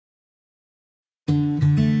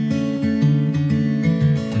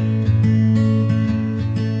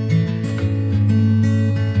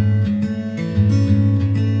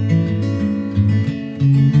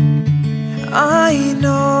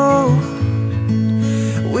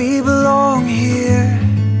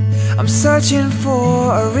searching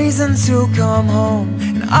for a reason to come home,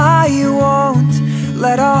 and I won't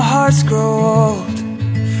let our hearts grow old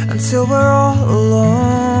until we're all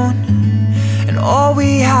alone, and all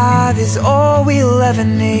we have is all we'll ever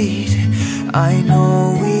need. I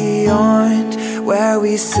know we aren't where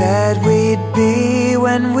we said we'd be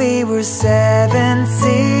when we were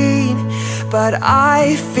 17, but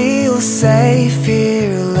I feel safe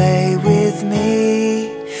here, lay with me.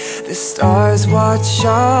 The stars watch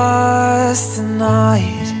us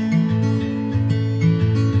tonight.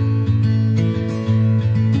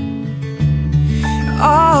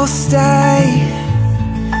 I'll stay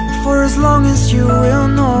for as long as you will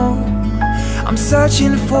know. I'm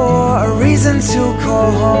searching for a reason to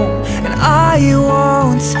call home, and I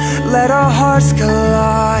won't let our hearts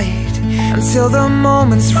collide until the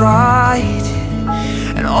moment's right,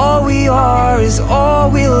 and all we are is all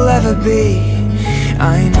we'll ever be.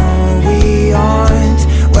 I know we aren't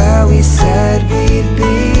where we said we'd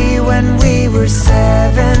be when we were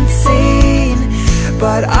 17,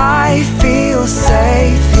 but I feel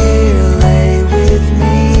safe here, lay with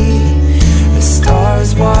me. The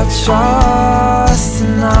stars watch us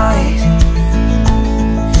tonight,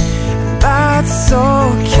 and that's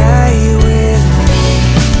okay with me.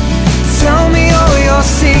 Tell me all your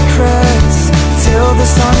secrets till the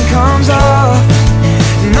sun comes up.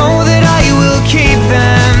 Know that I will keep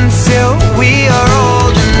them till we are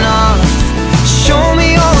old enough. Show me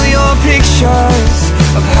all your pictures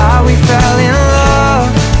of how we fell in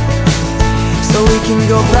love, so we can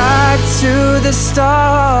go back to the start.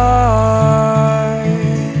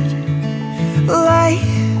 Lay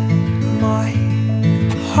my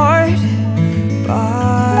heart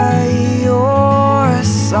by your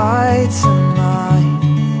side tonight.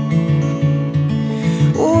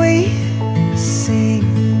 We seem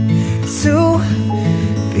to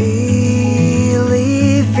believe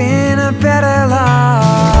in a better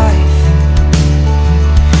life.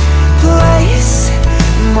 Place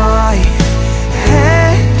my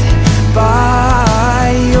hand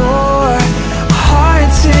by your heart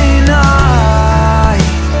tonight.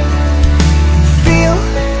 Feel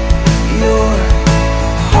your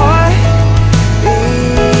heart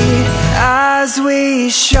beat as we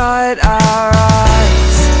shut our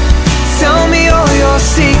eyes. Tell me all your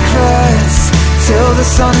secrets till the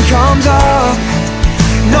sun comes up.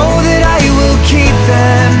 Know that I will keep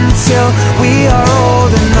them till we are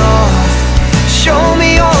old enough. Show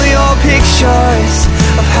me all your pictures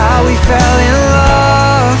of how we fell in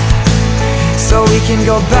love, so we can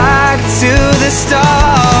go back to the start.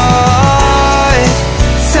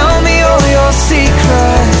 Tell me all your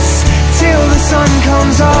secrets till the sun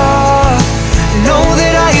comes up. Know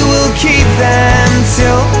that I will keep them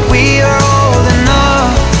till we are old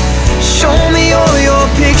enough. Show me all your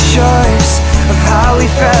pictures of how we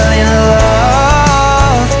fell in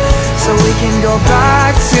love, so we can go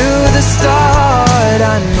back to the start.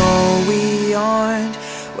 I know we aren't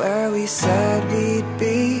where we said we'd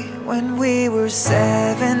be when we were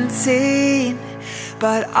 17,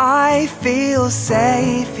 but I feel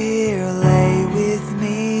safe here, lay with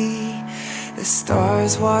me. The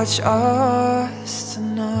stars watch us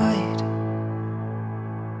tonight.